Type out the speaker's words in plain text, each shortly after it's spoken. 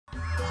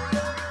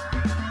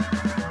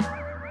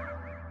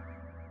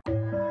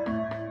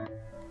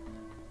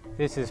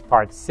This is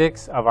part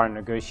 6 of our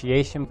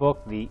negotiation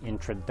book, The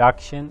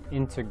Introduction,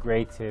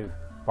 Integrative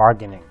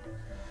Bargaining.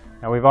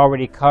 Now we've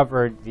already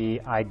covered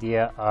the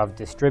idea of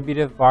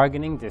distributive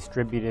bargaining,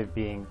 distributive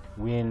being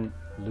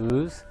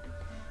win-lose.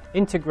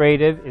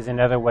 Integrative is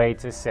another way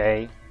to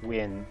say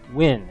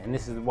win-win, and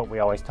this is what we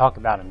always talk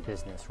about in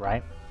business,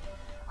 right?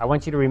 I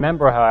want you to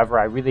remember, however,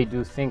 I really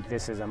do think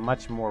this is a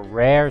much more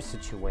rare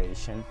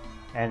situation,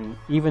 and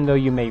even though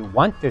you may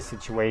want this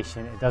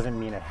situation, it doesn't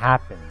mean it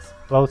happens.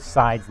 Both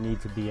sides need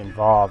to be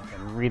involved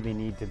and really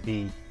need to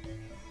be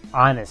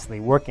honestly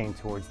working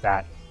towards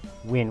that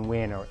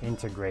win-win or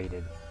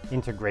integrative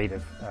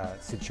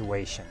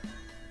situation.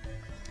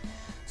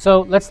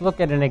 So let's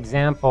look at an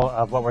example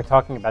of what we're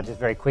talking about just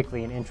very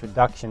quickly, an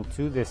introduction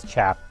to this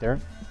chapter.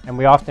 And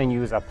we often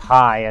use a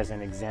pie as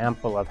an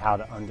example of how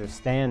to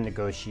understand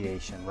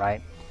negotiation,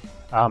 right?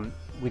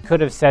 We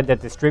could have said that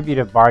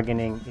distributive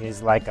bargaining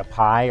is like a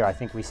pie, or I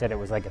think we said it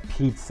was like a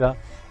pizza.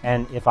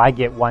 And if I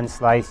get one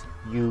slice,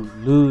 you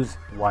lose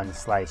one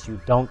slice.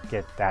 You don't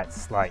get that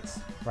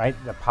slice, right?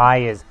 The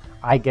pie is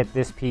I get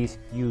this piece,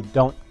 you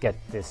don't get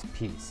this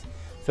piece.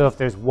 So if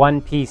there's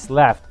one piece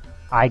left,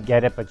 I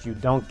get it, but you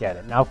don't get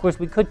it. Now, of course,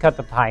 we could cut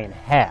the pie in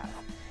half,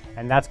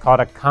 and that's called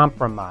a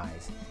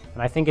compromise.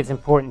 And I think it's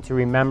important to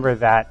remember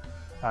that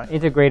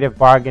integrative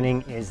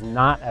bargaining is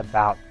not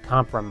about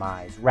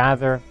compromise.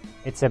 Rather,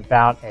 it's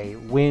about a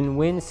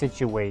win-win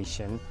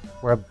situation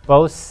where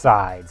both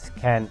sides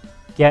can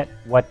get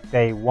what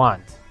they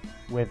want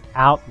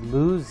without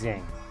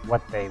losing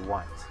what they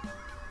want.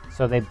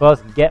 So they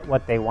both get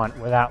what they want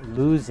without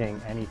losing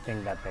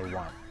anything that they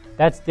want.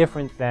 That's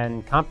different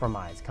than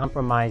compromise.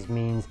 Compromise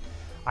means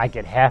I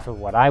get half of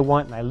what I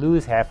want and I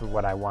lose half of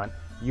what I want.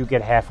 You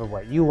get half of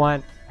what you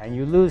want and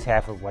you lose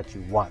half of what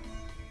you want.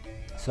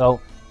 So,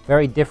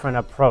 very different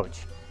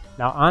approach.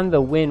 Now, on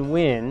the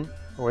win-win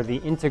or the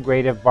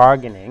integrative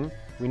bargaining,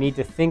 we need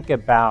to think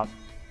about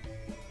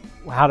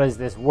how does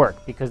this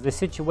work? Because the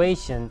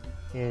situation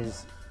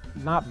is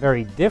not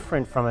very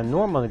different from a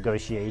normal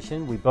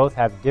negotiation. We both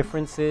have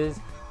differences.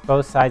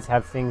 Both sides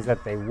have things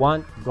that they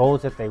want,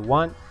 goals that they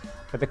want.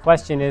 But the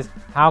question is,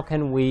 how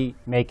can we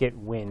make it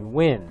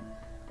win-win?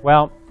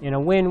 Well, in a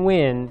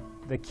win-win,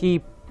 the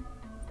key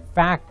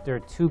factor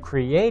to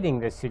creating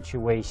this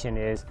situation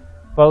is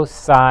both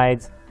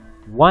sides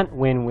want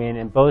win-win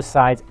and both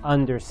sides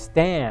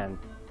understand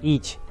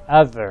each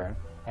other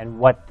and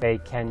what they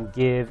can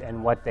give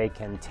and what they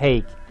can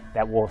take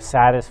that will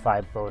satisfy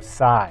both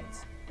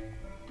sides.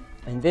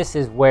 And this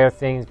is where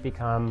things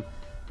become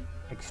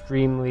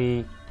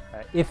extremely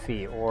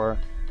iffy or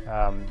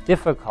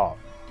difficult,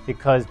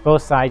 because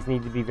both sides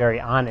need to be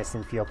very honest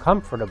and feel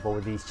comfortable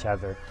with each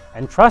other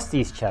and trust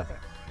each other.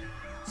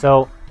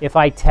 So if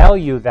I tell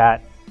you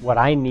that what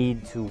I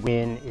need to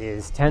win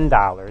is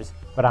 $10,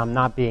 but I'm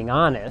not being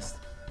honest,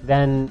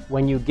 then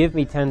when you give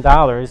me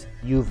 $10,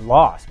 you've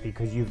lost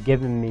because you've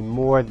given me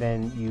more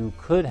than you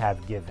could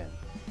have given.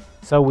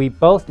 So we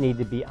both need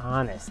to be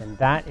honest, and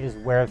that is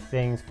where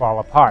things fall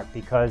apart,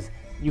 because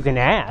you can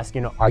ask,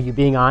 are you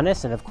being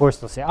honest? And of course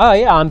they'll say, oh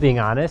yeah, I'm being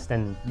honest.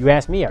 And you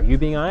ask me, are you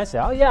being honest?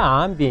 Oh yeah,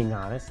 I'm being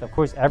honest. Of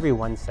course,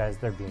 everyone says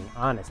they're being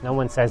honest. No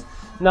one says,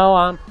 no,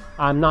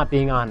 I'm not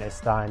being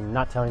honest. I'm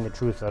not telling the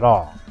truth at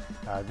all.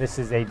 This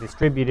is a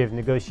distributive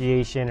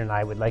negotiation and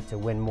I would like to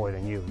win more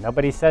than you.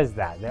 Nobody says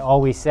that. They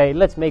always say,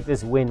 let's make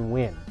this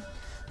win-win.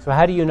 So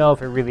how do you know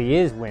if it really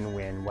is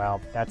win-win?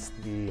 Well, that's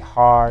the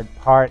hard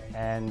part,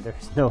 and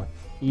there's no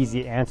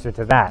easy answer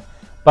to that.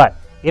 But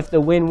if the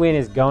win-win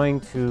is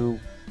going to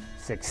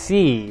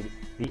succeed,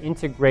 the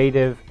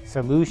integrative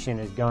solution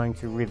is going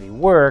to really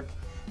work,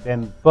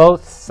 then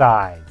both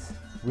sides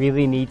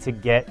really need to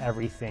get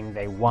everything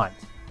they want.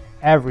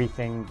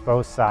 Everything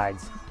both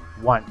sides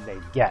want, they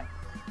get.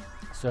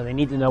 So they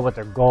need to know what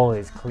their goal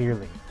is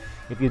clearly.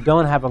 If you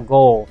don't have a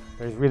goal,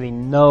 there's really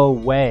no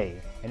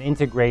way an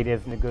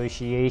integrative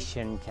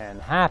negotiation can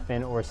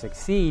happen or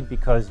succeed,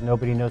 because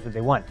nobody knows what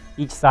they want.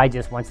 Each side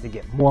just wants to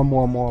get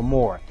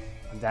more.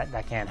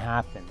 That can't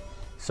happen.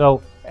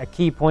 So a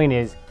key point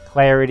is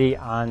clarity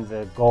on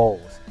the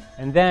goals.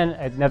 And then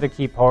another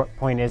key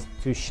point is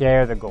to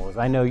share the goals.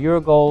 I know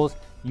your goals,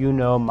 you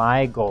know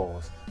my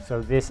goals.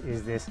 So this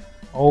is this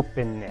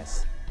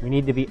openness. We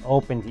need to be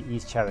open to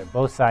each other.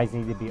 Both sides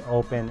need to be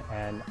open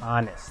and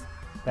honest.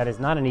 That is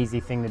not an easy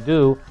thing to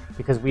do,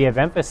 because we have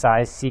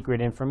emphasized secret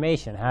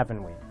information,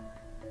 haven't we?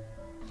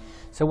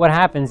 So what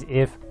happens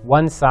if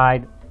one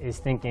side is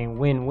thinking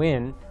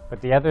win-win, but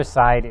the other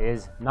side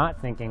is not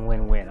thinking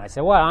win-win? I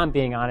say, well, I'm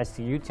being honest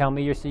to you. Tell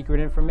me your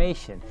secret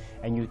information.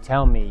 And you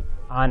tell me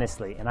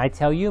honestly. And I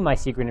tell you my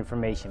secret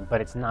information,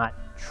 but it's not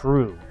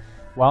true.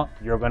 Well,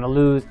 you're going to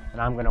lose and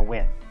I'm going to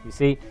win. You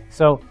see?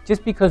 So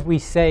just because we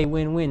say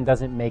win-win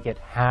doesn't make it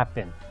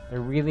happen.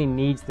 There really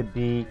needs to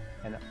be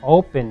an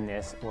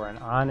openness or an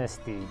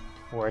honesty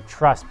or a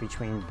trust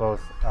between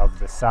both of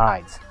the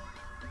sides.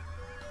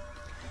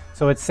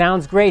 So it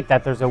sounds great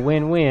that there's a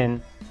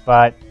win-win,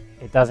 but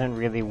it doesn't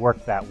really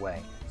work that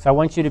way. So I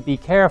want you to be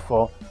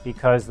careful,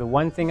 because the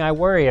one thing I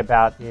worry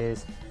about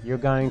is you're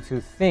going to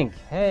think,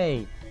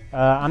 hey,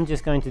 I'm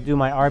just going to do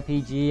my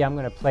RPG. I'm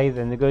going to play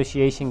the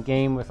negotiation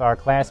game with our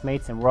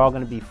classmates, and we're all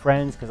going to be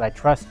friends because I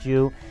trust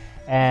you.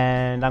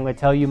 And I'm going to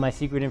tell you my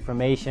secret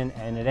information,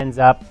 and it ends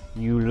up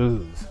you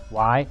lose.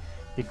 Why?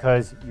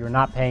 Because you're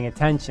not paying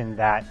attention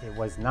that it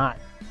was not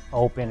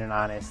open and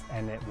honest,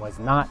 and it was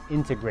not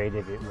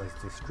integrative, it was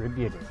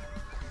distributive.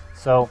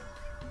 So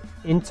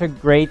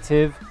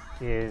integrative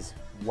is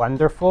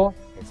wonderful,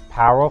 it's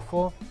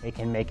powerful, it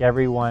can make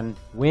everyone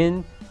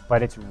win,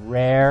 but it's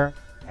rare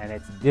and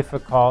it's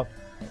difficult,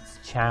 it's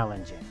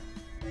challenging.